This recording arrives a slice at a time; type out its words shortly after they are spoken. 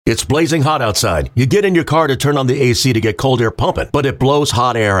It's blazing hot outside. You get in your car to turn on the AC to get cold air pumping, but it blows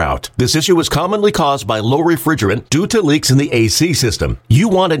hot air out. This issue is commonly caused by low refrigerant due to leaks in the AC system. You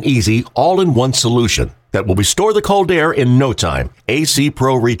want an easy, all-in-one solution that will restore the cold air in no time. AC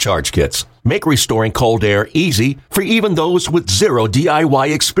Pro Recharge Kits make restoring cold air easy for even those with zero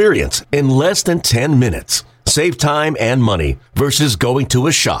DIY experience in less than 10 minutes. Save time and money versus going to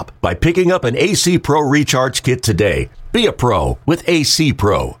a shop by picking up an AC Pro Recharge Kit today. Be a pro with AC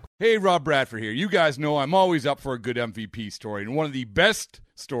Pro. Hey, Rob Bradford here. You guys know I'm always up for a good MVP story, and one of the best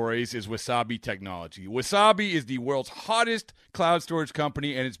stories is Wasabi Technology. Wasabi is the world's hottest cloud storage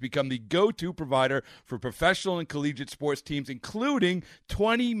company, and it's become the go-to provider for professional and collegiate sports teams, including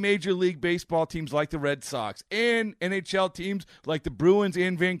 20 Major League Baseball teams like the Red Sox and NHL teams like the Bruins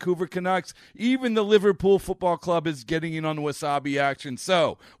and Vancouver Canucks. Even the Liverpool Football Club is getting in on the Wasabi action.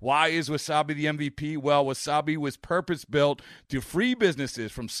 So, why is Wasabi the MVP? Well, Wasabi was purpose-built to free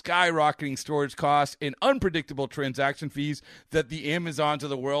businesses from skyrocketing storage costs and unpredictable transaction fees that the Amazons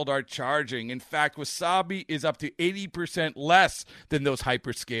of the world are charging. In fact, Wasabi is up to 80% less than those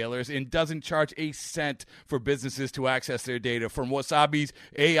hyperscalers and doesn't charge a cent for businesses to access their data. From Wasabi's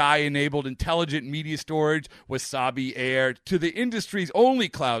AI-enabled intelligent media storage, Wasabi Air, to the industry's only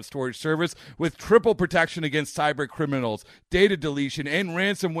cloud storage service with triple protection against cyber criminals, data deletion, and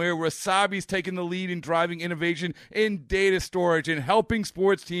ransomware, Wasabi's taken the lead in driving innovation in data storage and helping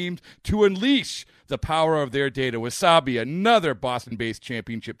sports teams to unleash the power of their data. Wasabi, another Boston-based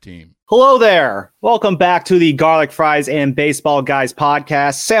championship team. Hello there. Welcome back to the Garlic Fries and Baseball Guys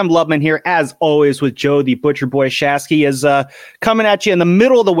podcast. Sam Lubman here, as always, with Joe the Butcher Boy Shasky, is coming at you in the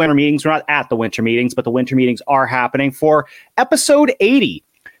middle of the winter meetings. We're not at the winter meetings, but the winter meetings are happening for episode 80.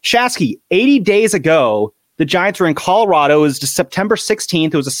 Shasky, 80 days ago, the Giants were in Colorado. It was September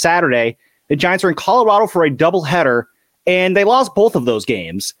 16th. It was a Saturday. The Giants were in Colorado for a doubleheader, and they lost both of those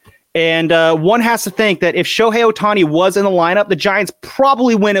games. And one has to think that if Shohei Ohtani was in the lineup, the Giants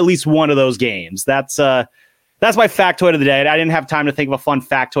probably win at least one of those games. That's my factoid of the day. I didn't have time to think of a fun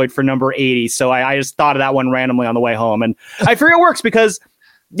factoid for number 80, so I just thought of that one randomly on the way home. And I figure it works because,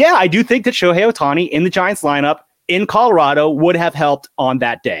 yeah, I do think that Shohei Ohtani in the Giants lineup in Colorado would have helped on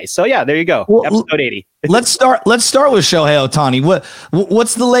that day. So, yeah, there you go. Well, episode 80. Let's start with Shohei Ohtani.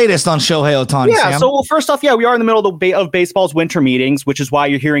 What's the latest on Shohei Ohtani? Yeah, Sam? so first off, we are in the middle of baseball's winter meetings, which is why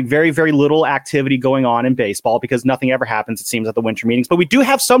you're hearing very, very little activity going on in baseball because nothing ever happens, it seems, at the winter meetings. But we do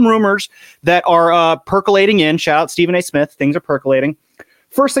have some rumors that are percolating in. Shout out Stephen A. Smith. Things are percolating.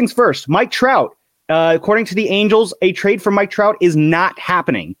 First things first, Mike Trout. According to the Angels, a trade for Mike Trout is not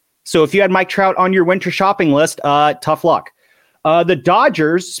happening. So if you had Mike Trout on your winter shopping list, tough luck. The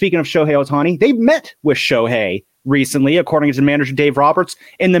Dodgers, speaking of Shohei Ohtani, they met with Shohei recently, according to manager Dave Roberts.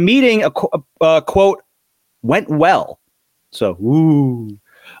 In the meeting, quote, went well. So,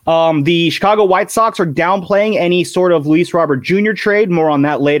 the Chicago White Sox are downplaying any sort of Luis Robert Jr. trade. More on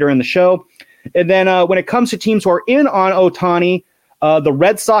that later in the show. And then when it comes to teams who are in on Ohtani, the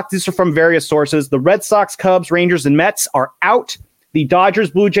Red Sox, these are from various sources, the Red Sox, Cubs, Rangers, and Mets are out. The Dodgers,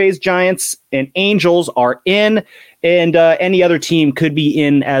 Blue Jays, Giants, and Angels are in, and any other team could be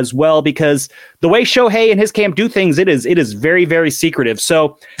in as well because the way Shohei and his camp do things, it is very, very secretive.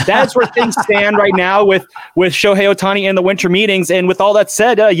 So that's where things stand right now with Shohei Ohtani in the winter meetings. And with all that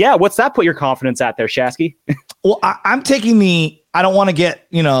said, what's that put your confidence at there, Shasky? Well, I'm taking I don't want to get,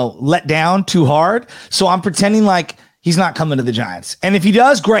 let down too hard. So I'm pretending like he's not coming to the Giants. And if he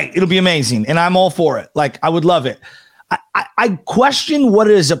does, great. It'll be amazing. And I'm all for it. Like, I would love it. I question what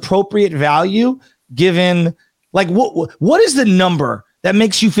is appropriate value given, like, what is the number that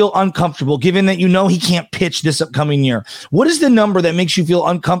makes you feel uncomfortable given that he can't pitch this upcoming year? What is the number that makes you feel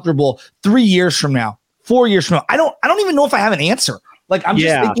uncomfortable 3 years from now, 4 years from now? I don't even know if I have an answer. Like, I'm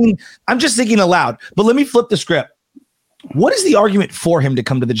just thinking aloud. But let me flip the script. What is the argument for him to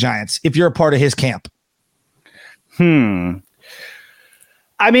come to the Giants if you're a part of his camp?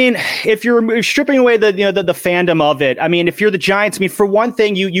 I mean, if you're stripping away the fandom of it, I mean, if you're the Giants, I mean, for one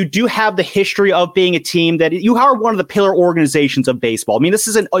thing, you do have the history of being a team that you are one of the pillar organizations of baseball. I mean, this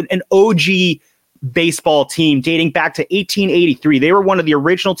is an OG baseball team dating back to 1883. They were one of the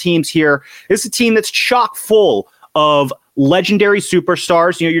original teams here. This is a team that's chock full of legendary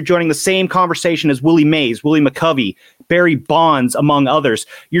superstars. You're joining the same conversation as Willie Mays, Willie McCovey, Barry Bonds, among others.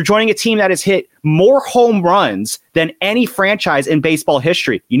 You're joining a team that has hit more home runs than any franchise in baseball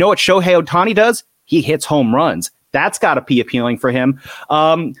history. You know what Shohei Ohtani does? He hits home runs. That's got to be appealing for him.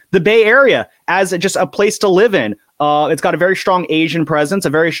 The Bay Area as just a place to live in. It's got a very strong Asian presence, a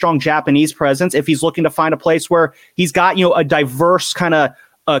very strong Japanese presence. If he's looking to find a place where he's got, a diverse kind of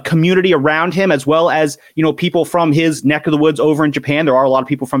community around him, as well as, people from his neck of the woods over in Japan. There are a lot of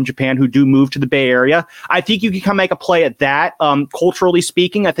people from Japan who do move to the Bay Area. I think you can come make a play at that. Culturally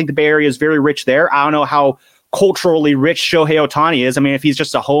speaking, I think the Bay Area is very rich there. I don't know how culturally rich Shohei Ohtani is. I mean, if he's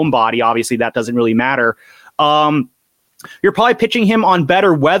just a homebody, obviously that doesn't really matter. You're probably pitching him on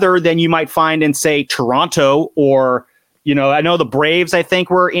better weather than you might find in, say, Toronto or, I know the Braves, I think,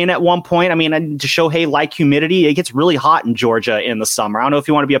 were in at one point. I mean, to Shohei like humidity, it gets really hot in Georgia in the summer. I don't know if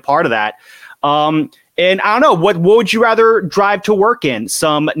you want to be a part of that. And I don't know, what would you rather drive to work in?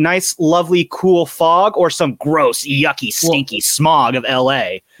 Some nice, lovely, cool fog or some gross, yucky, stinky smog of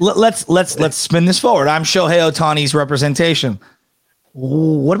LA? Let's spin this forward. I'm Shohei Ohtani's representation.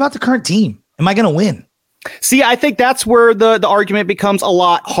 What about the current team? Am I going to win? See, I think that's where the argument becomes a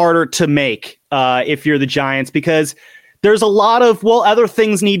lot harder to make if you're the Giants, because there's a lot of, other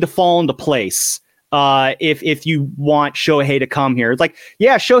things need to fall into place if you want Shohei to come here. It's like,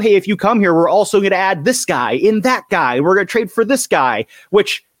 yeah, Shohei, if you come here, we're also going to add this guy in that guy. We're going to trade for this guy,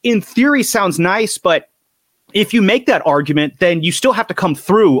 which in theory sounds nice, but if you make that argument, then you still have to come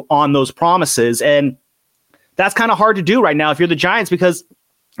through on those promises. And that's kind of hard to do right now if you're the Giants, because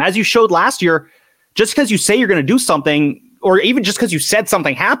as you showed last year, just because you say you're going to do something, or even just because you said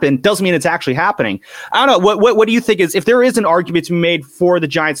something happened, doesn't mean it's actually happening. I don't know. What do you think is, if there is an argument to be made for the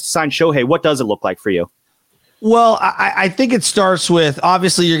Giants to sign Shohei, what does it look like for you? Well, I think it starts with,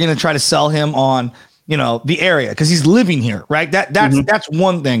 obviously you're going to try to sell him on, the area because he's living here, right? That's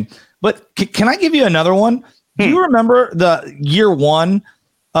one thing. But can I give you another one? Do you remember the year one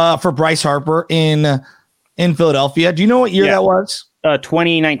for Bryce Harper in Philadelphia? Do you know what year that was?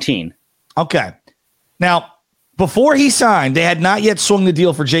 2019. Okay. Now, before he signed, they had not yet swung the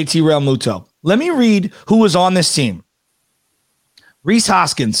deal for JT Realmuto. Let me read who was on this team. Rhys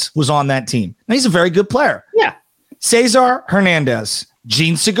Hoskins was on that team. Now, he's a very good player. Yeah. Cesar Hernandez,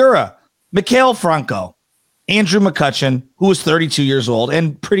 Gene Segura, Maikel Franco, Andrew McCutchen, who was 32 years old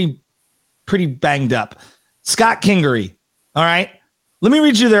and pretty banged up. Scott Kingery. All right. Let me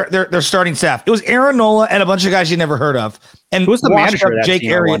read you their starting staff. It was Aaron Nola and a bunch of guys you never heard of. And who's the manager of that Jake team,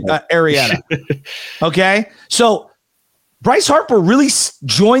 Arrieta. Okay. So Bryce Harper really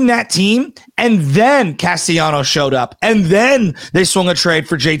joined that team, and then Castellanos showed up, and then they swung a trade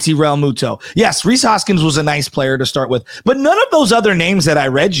for JT Realmuto. Yes, Rhys Hoskins was a nice player to start with, but none of those other names that I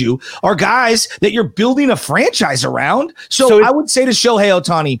read you are guys that you're building a franchise around. So I would say to Shohei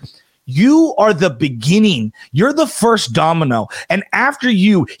Ohtani, you are the beginning. You're the first domino. And after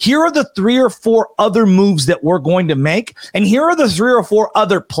you, here are the 3 or 4 other moves that we're going to make. And here are the 3 or 4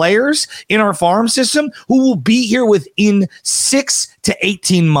 other players in our farm system who will be here within 6 to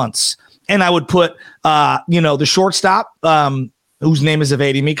 18 months. And I would put, the shortstop, whose name is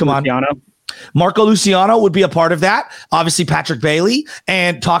evading me. Come Luciano. on. Marco Luciano would be a part of that. Obviously, Patrick Bailey,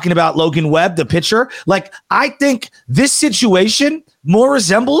 and talking about Logan Webb, the pitcher. Like, I think this situation more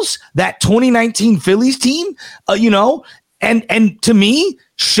resembles that 2019 Phillies team, and to me,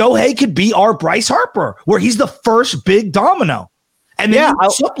 Shohei could be our Bryce Harper, where he's the first big domino. And then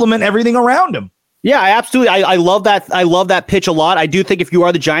you supplement everything around him. Yeah, absolutely. I love that. I love that pitch a lot. I do think if you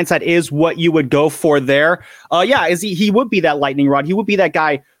are the Giants, that is what you would go for there. He would be that lightning rod. He would be that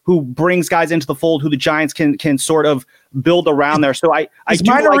guy who brings guys into the fold who the Giants can sort of build around there. So I do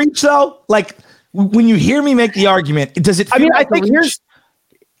mine a reach though. Like, when you hear me make the argument, does it feel like I think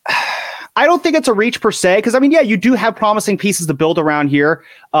I don't think it's a reach per se, because you do have promising pieces to build around here.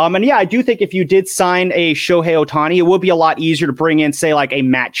 I do think if you did sign a Shohei Ohtani, it would be a lot easier to bring in, say, like a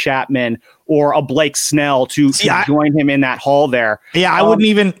Matt Chapman or a Blake Snell to join him in that haul there. Yeah, I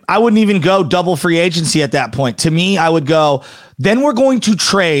wouldn't even go double free agency at that point. To me, I would go, then we're going to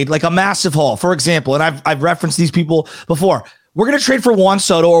trade like a massive haul. For example, and I've referenced these people before. We're going to trade for Juan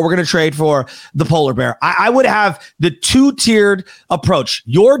Soto, or we're going to trade for the polar bear. I would have the 2-tiered approach.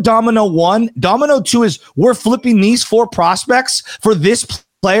 Your domino 1, domino 2 is we're flipping these 4 prospects for this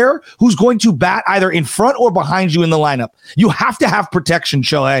player who's going to bat either in front or behind you in the lineup. You have to have protection,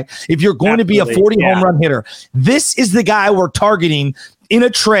 Shohei, if you're going to be a 40 home run hitter. This is the guy we're targeting in a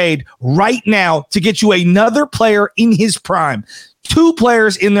trade right now to get you another player in his prime. 2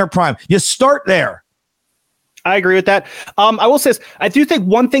 players in their prime. You start there. I agree with that. I will say this. I do think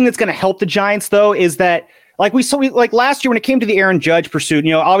one thing that's going to help the Giants, though, is that like last year when it came to the Aaron Judge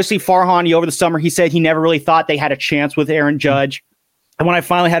pursuit, obviously Farhan over the summer, he said he never really thought they had a chance with Aaron Judge. And when I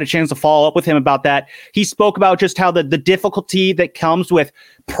finally had a chance to follow up with him about that, he spoke about just how the difficulty that comes with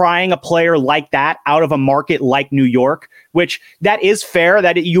prying a player like that out of a market like New York, which that is fair,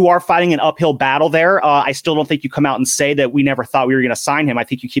 that you are fighting an uphill battle there. I still don't think you come out and say that we never thought we were going to sign him. I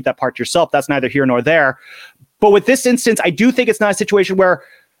think you keep that part to yourself. That's neither here nor there. But with this instance, I do think it's not a situation where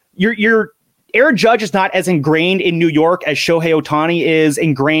your Aaron Judge is not as ingrained in New York as Shohei Ohtani is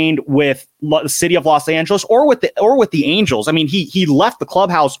ingrained with the city of Los Angeles or with the Angels. I mean, he left the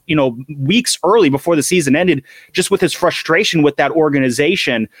clubhouse, weeks early before the season ended, just with his frustration with that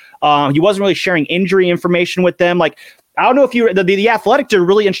organization. He wasn't really sharing injury information with them. Like, I don't know if the Athletic did a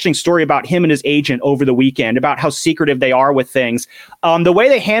really interesting story about him and his agent over the weekend about how secretive they are with things. The way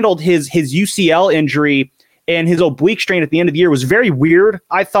they handled his UCL injury and his oblique strain at the end of the year was very weird.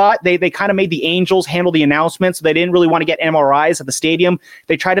 I thought they kind of made the Angels handle the announcements. They didn't really want to get MRIs at the stadium.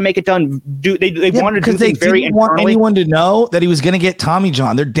 They tried to make it done. They wanted to do things very internally. They didn't want anyone to know that he was going to get Tommy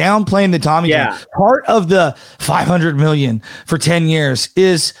John. They're downplaying the Tommy John. Part of the $500 million for 10 years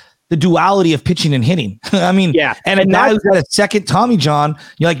is the duality of pitching and hitting. I mean, and a guy who's got a second Tommy John,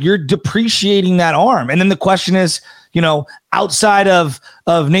 you're depreciating that arm. And then the question is, outside of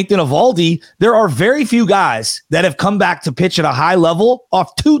Nathan Eovaldi, there are very few guys that have come back to pitch at a high level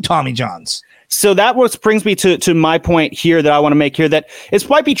off 2 Tommy Johns. So that brings me to my point here that I want to make here, that it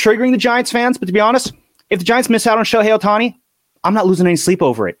might be triggering the Giants fans, but to be honest, if the Giants miss out on Shohei Ohtani, I'm not losing any sleep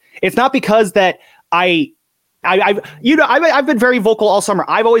over it. It's not because that I've been very vocal all summer.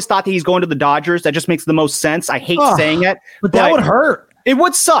 I've always thought that he's going to the Dodgers. That just makes the most sense. I hate saying it, but that would hurt. It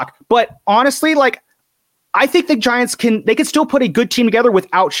would suck. But honestly, I think the Giants can still put a good team together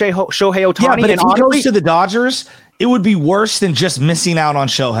without Shohei Ohtani. Yeah, but if he goes to the Dodgers, it would be worse than just missing out on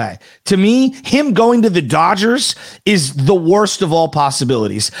Shohei. To me, him going to the Dodgers is the worst of all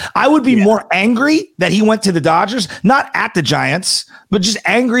possibilities. I would be more angry that he went to the Dodgers, not at the Giants, but just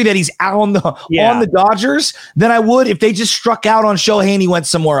angry that he's out on the Dodgers than I would if they just struck out on Shohei and he went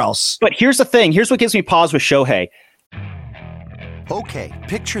somewhere else. But here's the thing. Here's what gives me pause with Shohei. Okay,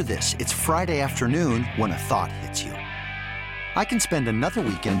 picture this. It's Friday afternoon when a thought hits you. I can spend another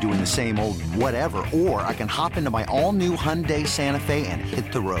weekend doing the same old whatever, or I can hop into my all-new Hyundai Santa Fe and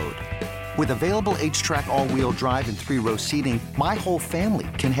hit the road. With available H-Track all-wheel drive and 3-row seating, my whole family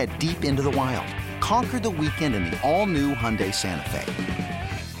can head deep into the wild. Conquer the weekend in the all-new Hyundai Santa Fe.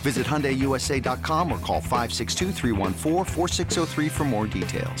 Visit HyundaiUSA.com or call 562-314-4603 for more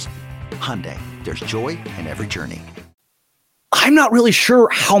details. Hyundai, there's joy in every journey. I'm not really sure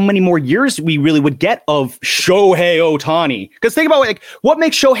how many more years we really would get of Shohei Ohtani. Because think about what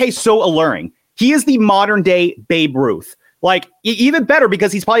makes Shohei so alluring. He is the modern day Babe Ruth. Even better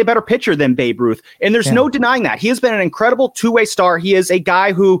because he's probably a better pitcher than Babe Ruth. And there's no denying that. He has been an incredible two-way star. He is a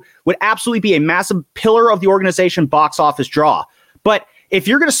guy who would absolutely be a massive pillar of the organization box office draw. But if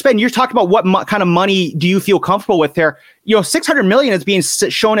you're going to spend, you're talking about what kind of money do you feel comfortable with there? $600 million is being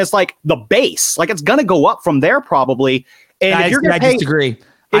shown as the base. It's going to go up from there probably. And I disagree.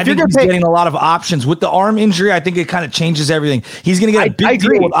 I think he's getting a lot of options with the arm injury. I think it kind of changes everything. He's going to get a big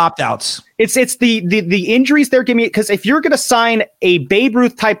deal with opt-outs. It's the injuries they're giving me, because if you're going to sign a Babe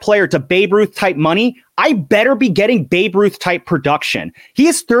Ruth type player to Babe Ruth type money, I better be getting Babe Ruth type production. He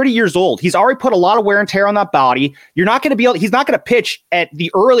is 30 years old. He's already put a lot of wear and tear on that body. He's not going to pitch at the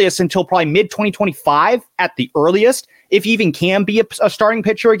earliest until probably mid 2025 at the earliest, if he even can be a starting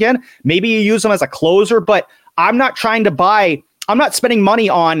pitcher again. Maybe you use him as a closer, but I'm not spending money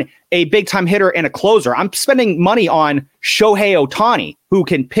on a big time hitter and a closer. I'm spending money on Shohei Ohtani, who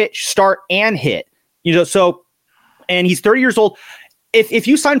can pitch, start, and hit. And he's 30 years old. If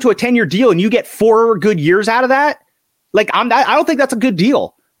you sign to a 10-year deal and you get 4 good years out of that, I don't think that's a good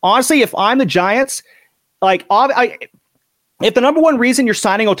deal. Honestly, if I'm the Giants, if the number one reason you're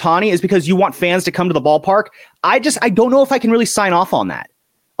signing Ohtani is because you want fans to come to the ballpark, I don't know if I can really sign off on that.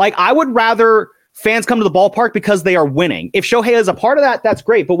 I would rather fans come to the ballpark because they are winning. If Shohei is a part of that, that's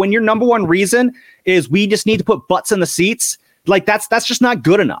great. But when your number one reason is we just need to put butts in the seats, that's just not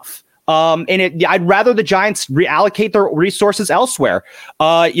good enough. I'd rather the Giants reallocate their resources elsewhere.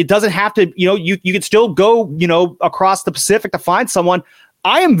 It doesn't have to, you could still go, across the Pacific to find someone.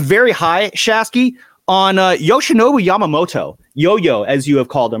 I am very high, Shasky, on Yoshinobu Yamamoto, Yo-Yo, as you have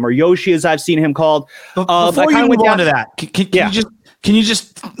called him, or Yoshi, as I've seen him called. Before you move on to that, can you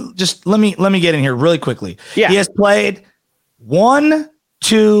just let me get in here really quickly? Yeah. He has played 1,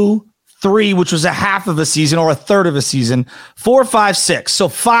 2, 3, which was a half of a season or a third of a season, 4, 5, 6. So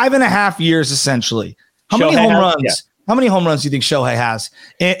 5.5 years essentially. How many home runs do you think Shohei has?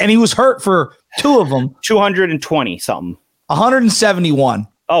 And he was hurt for 2 of them. 220 something. 171.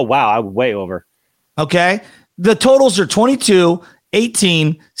 Oh, wow. I'm way over. Okay. The totals are 22,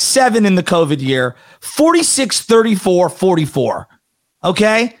 18, 7 in the COVID year, 46, 34, 44.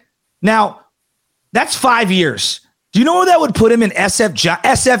 Okay. Now that's 5 years. Do you know where that would put him in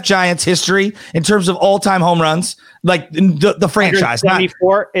SF Giants history in terms of all-time home runs? The franchise.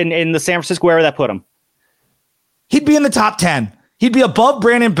 74 in the San Francisco, where would that put him? He'd be in the top 10. He'd be above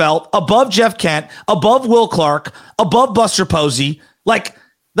Brandon Belt, above Jeff Kent, above Will Clark, above Buster Posey. Like,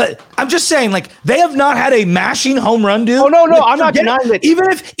 I'm just saying, like, they have not had a mashing home run dude. Oh, no, I'm not denying that.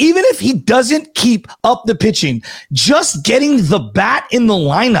 Even if he doesn't keep up the pitching, just getting the bat in the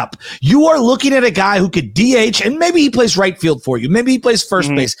lineup, you are looking at a guy who could DH, and maybe he plays right field for you. Maybe he plays first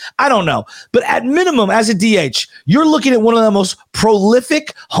base. I don't know. But at minimum, as a DH, you're looking at one of the most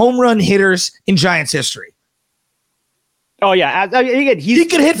prolific home run hitters in Giants history. Oh, yeah. He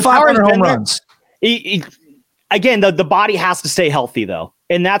could hit 500 home runs. Again, the body has to stay healthy, though.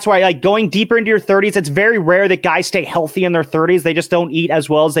 And that's why, like, going deeper into your 30s, it's very rare that guys stay healthy in their 30s. They just don't eat as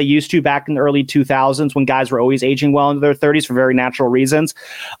well as they used to back in the early 2000s when guys were always aging well into their 30s for very natural reasons.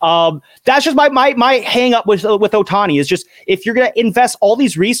 That's just my hang up with Ohtani is just, if you're going to invest all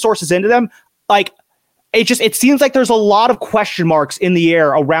these resources into them, like, it seems like there's a lot of question marks in the air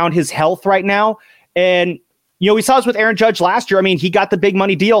around his health right now. And we saw this with Aaron Judge last year. I mean, he got the big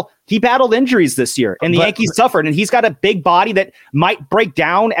money deal. He battled injuries this year, and the Yankees suffered. And he's got a big body that might break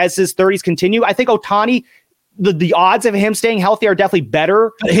down as his 30s continue. I think Ohtani, the odds of him staying healthy are definitely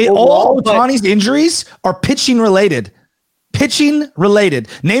better. All Ohtani's injuries are pitching related. Pitching related.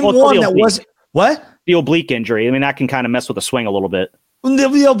 Name one that was what? The oblique injury. I mean, that can kind of mess with the swing a little bit.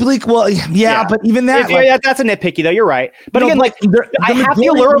 The oblique, well, yeah, but even that, that's a nitpicky though. You're right, but again, like I have the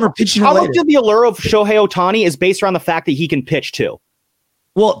allure of pitching. How much of the allure of Shohei Ohtani is based around the fact that he can pitch too?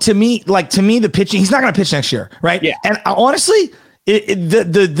 Well, to me, the pitching, he's not going to pitch next year, right? Yeah, and honestly,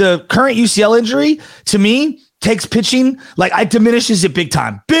 the current UCL injury to me takes pitching, like, it diminishes it big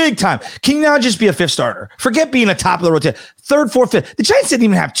time. Can you now just be a fifth starter? Forget being a top of the rotation, third, fourth, fifth. The Giants didn't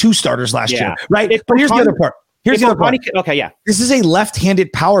even have two starters last year, right? But here's the other part. Okay, yeah. This is a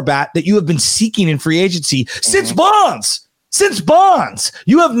left-handed power bat that you have been seeking in free agency since Bonds. Since Bonds,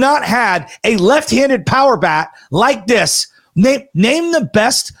 you have not had a left-handed power bat like this. Name the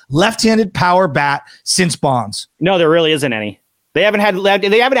best left-handed power bat since Bonds. No, there really isn't any. They haven't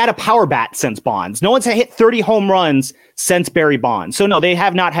had a power bat since Bonds. No one's hit 30 home runs since Barry Bonds. So no, they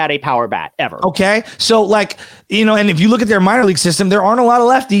have not had a power bat ever. Okay. So and if you look at their minor league system, there aren't a lot of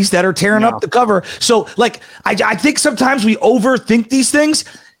lefties that are tearing up the cover. So I think sometimes we overthink these things.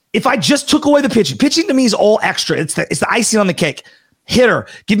 If I just took away the pitching to me is all extra. It's the icing on the cake. Hitter,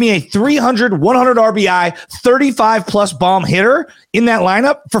 give me a 300, 100 RBI, 35 plus bomb hitter in that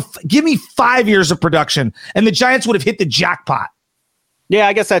lineup give me 5 years of production, and the Giants would have hit the jackpot. Yeah,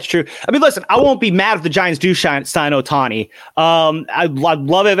 I guess that's true. I mean, listen, I won't be mad if the Giants do sign Ohtani. I'd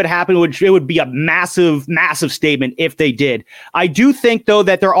love it if it happened. It would be a massive, massive statement if they did. I do think, though,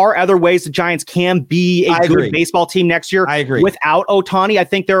 that there are other ways the Giants can be a good baseball team next year. I agree. Without Ohtani, I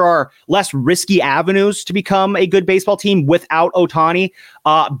think there are less risky avenues to become a good baseball team without Ohtani.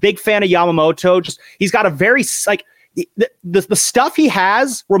 Big fan of Yamamoto. He's got a very, the stuff he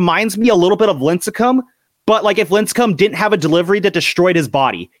has reminds me a little bit of Lincecum. But if Lincecum didn't have a delivery that destroyed his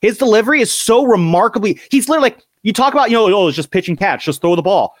body, his delivery is so remarkably, he's literally you talk about, it's just pitch and catch, just throw the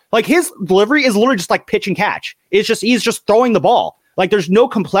ball. His delivery is literally just like pitch and catch. He's just throwing the ball. There's no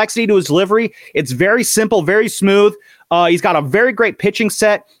complexity to his delivery. It's very simple, very smooth. He's got a very great pitching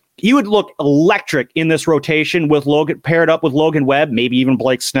set. He would look electric in this rotation with paired up with Logan Webb, maybe even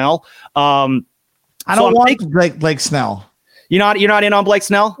Blake Snell. I don't want Blake Snell. You're not in on Blake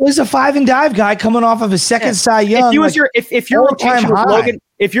Snell? Well, he's a 5 and dive guy coming off of his second Cy Young. If your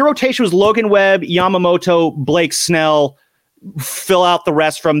rotation was Logan Webb, Yamamoto, Blake Snell, fill out the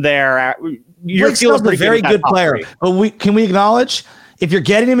rest from there. Blake Snell's a very good player. But can we acknowledge, if you're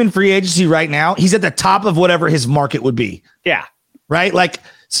getting him in free agency right now, he's at the top of whatever his market would be. Yeah. Right?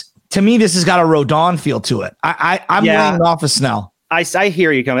 To me, this has got a Rodon feel to it. I'm laying off of Snell. I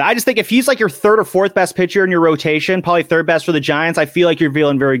hear you coming. I just think if he's your third or fourth best pitcher in your rotation, probably third best for the Giants, I feel like you're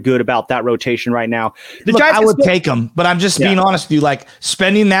feeling very good about that rotation right now. I would take him, but I'm just being honest with you.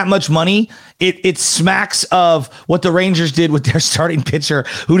 Spending that much money, it smacks of what the Rangers did with their starting pitcher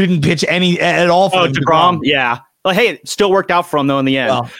who didn't pitch any at all for them. DeGrom. Yeah. Well, hey, it still worked out for him though in the end.